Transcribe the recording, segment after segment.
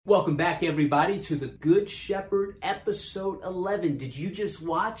Welcome back, everybody, to The Good Shepherd, episode 11. Did you just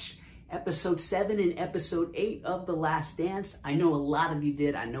watch episode 7 and episode 8 of The Last Dance? I know a lot of you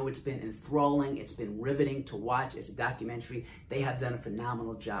did. I know it's been enthralling. It's been riveting to watch. It's a documentary. They have done a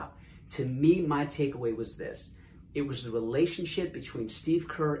phenomenal job. To me, my takeaway was this. It was the relationship between Steve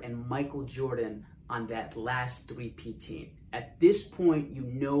Kerr and Michael Jordan on that last three-peat team. At this point, you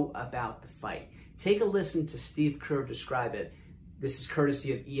know about the fight. Take a listen to Steve Kerr describe it. This is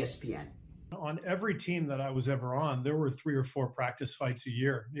courtesy of ESPN. On every team that I was ever on, there were 3 or 4 practice fights a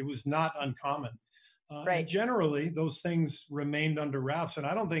year. It was not uncommon. And generally, those things remained under wraps. And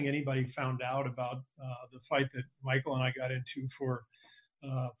I don't think anybody found out about the fight that Michael and I got into for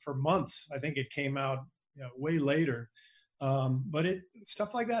months. I think it came out way later. But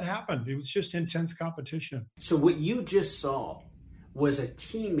stuff like that happened. It was just intense competition. So what you just saw was a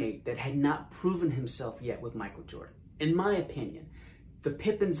teammate that had not proven himself yet with Michael Jordan. In my opinion, the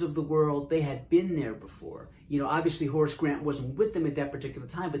Pippins of the world, they had been there before. Obviously Horace Grant wasn't with them at that particular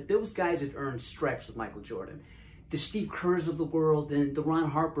time, but those guys had earned stripes with Michael Jordan. The Steve Kerrs of the world and the Ron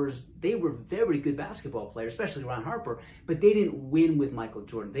Harpers, they were very good basketball players, especially Ron Harper, but they didn't win with Michael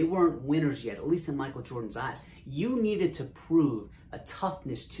Jordan. They weren't winners yet, at least in Michael Jordan's eyes. You needed to prove a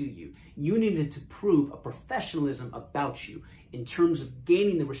toughness to you. You needed to prove a professionalism about you in terms of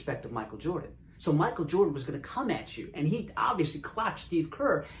gaining the respect of Michael Jordan. So Michael Jordan was going to come at you, and he obviously clocked Steve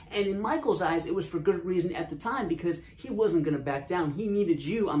Kerr. And in Michael's eyes, it was for good reason at the time because he wasn't going to back down. He needed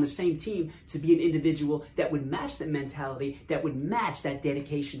you on the same team to be an individual that would match that mentality, that would match that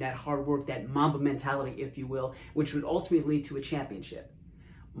dedication, that hard work, that Mamba mentality, if you will, which would ultimately lead to a championship.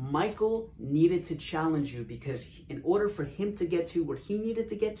 Michael needed to challenge you because in order for him to get to what he needed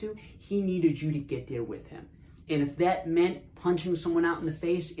to get to, he needed you to get there with him. And if that meant punching someone out in the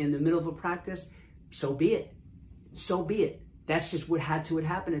face in the middle of a practice, so be it. So be it. That's just what had to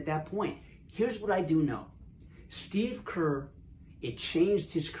happen at that point. Here's what I do know. Steve Kerr, it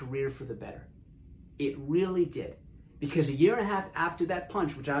changed his career for the better. It really did. Because a year and a half after that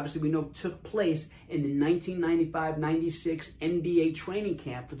punch, which obviously we know took place in the 1995-96 NBA training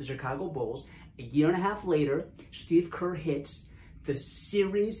camp for the Chicago Bulls, a year and a half later, Steve Kerr hits the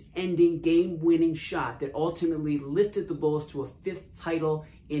series-ending, game-winning shot that ultimately lifted the Bulls to a 5th title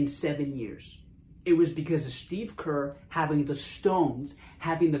in 7 years. It was because of Steve Kerr having the stones,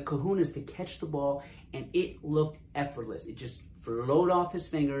 having the kahunas to catch the ball, and it looked effortless. It just flowed off his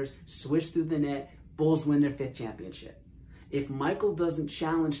fingers, swished through the net, Bulls win their 5th championship. If Michael doesn't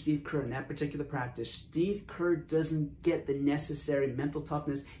challenge Steve Kerr in that particular practice, Steve Kerr doesn't get the necessary mental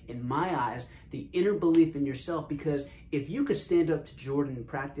toughness, in my eyes, the inner belief in yourself, because if you could stand up to Jordan in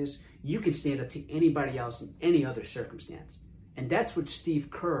practice, you could stand up to anybody else in any other circumstance. And that's what Steve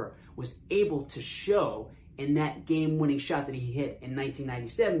Kerr was able to show in that game-winning shot that he hit in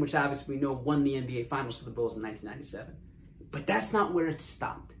 1997, which obviously we know won the NBA Finals for the Bulls in 1997. But that's not where it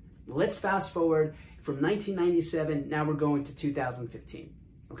stopped. Let's fast forward from 1997, now we're going to 2015.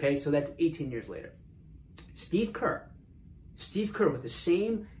 Okay, so that's 18 years later. Steve Kerr with the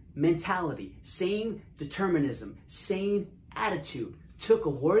same mentality, same determinism, same attitude, took a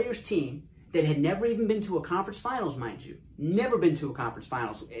Warriors team that had never even been to a conference finals, mind you. Never been to a conference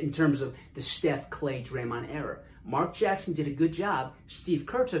finals in terms of the Steph, Clay, Draymond era. Mark Jackson did a good job. Steve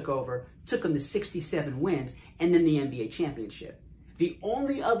Kerr took over, took them to 67 wins, and then the NBA championship. The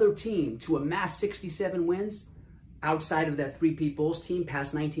only other team to amass 67 wins outside of that three-peat Bulls team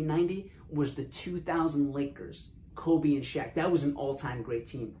past 1990 was the 2000 Lakers, Kobe and Shaq. That was an all-time great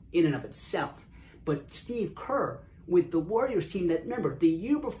team in and of itself. But Steve Kerr with the Warriors team that, remember, the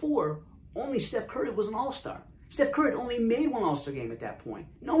year before, only Steph Curry was an all-star. Steph Curry had only made one all-star game at that point.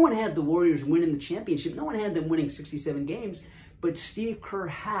 No one had the Warriors winning the championship. No one had them winning 67 games. But Steve Kerr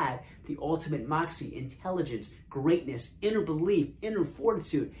had the ultimate moxie, intelligence, greatness, inner belief, inner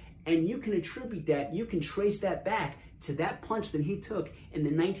fortitude. And you can attribute that, you can trace that back to that punch that he took in the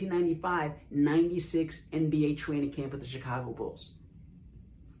 1995-96 NBA training camp with the Chicago Bulls.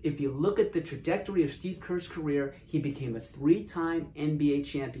 If you look at the trajectory of Steve Kerr's career, he became a 3-time NBA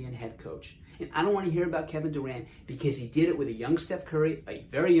champion head coach. And I don't want to hear about Kevin Durant because he did it with a young Steph Curry, a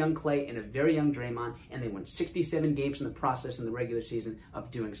very young Clay, and a very young Draymond, and they won 67 games in the process in the regular season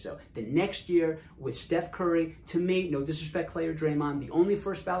of doing so. The next year with Steph Curry, to me, no disrespect Clay or Draymond, the only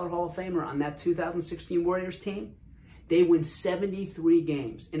first ballot Hall of Famer on that 2016 Warriors team, they win 73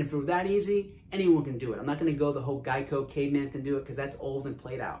 games. And if it were that easy, anyone can do it. I'm not going to go the whole Geico caveman can do it because that's old and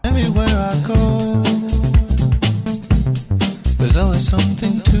played out. Everywhere I go, there's always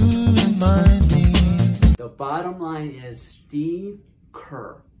something to remind me. The bottom line is Steve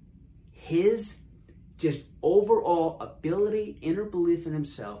Kerr, his just overall ability, inner belief in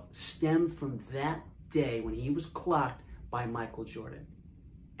himself stemmed from that day when he was clocked by Michael Jordan.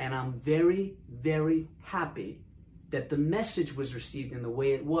 And I'm very, very happy that the message was received in the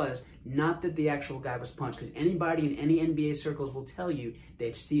way it was, not that the actual guy was punched, because anybody in any NBA circles will tell you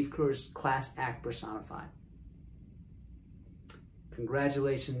that Steve Kerr's class act personified.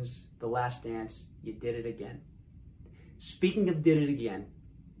 Congratulations, The Last Dance, you did it again. Speaking of did it again,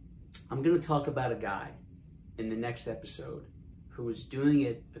 I'm going to talk about a guy in the next episode who is doing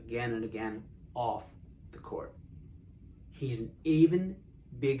it again and again off the court. He's an even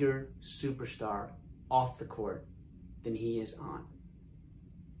bigger superstar off the court than he is on.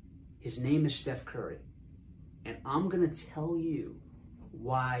 His name is Steph Curry. And I'm going to tell you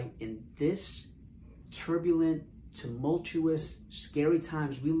why in this turbulent, tumultuous, scary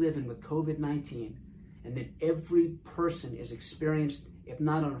times we live in with COVID-19, and that every person is experienced, if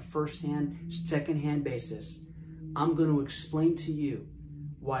not on a first-hand, second-hand basis, I'm going to explain to you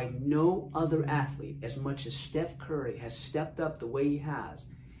why no other athlete, as much as Steph Curry, has stepped up the way he has,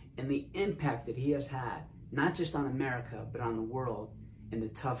 and the impact that he has had, not just on America, but on the world in the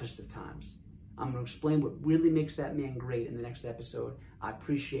toughest of times. I'm going to explain what really makes that man great in the next episode. I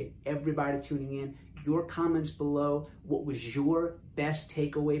appreciate everybody tuning in. Your comments below. What was your best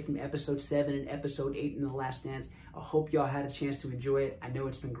takeaway from episode 7 and episode 8 in The Last Dance? I hope y'all had a chance to enjoy it. I know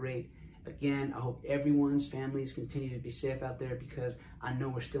it's been great. Again, I hope everyone's families continue to be safe out there, because I know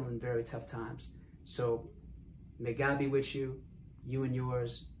we're still in very tough times. So may God be with you, you and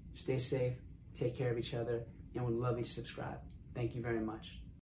yours. Stay safe, take care of each other, and would love you to subscribe. Thank you very much.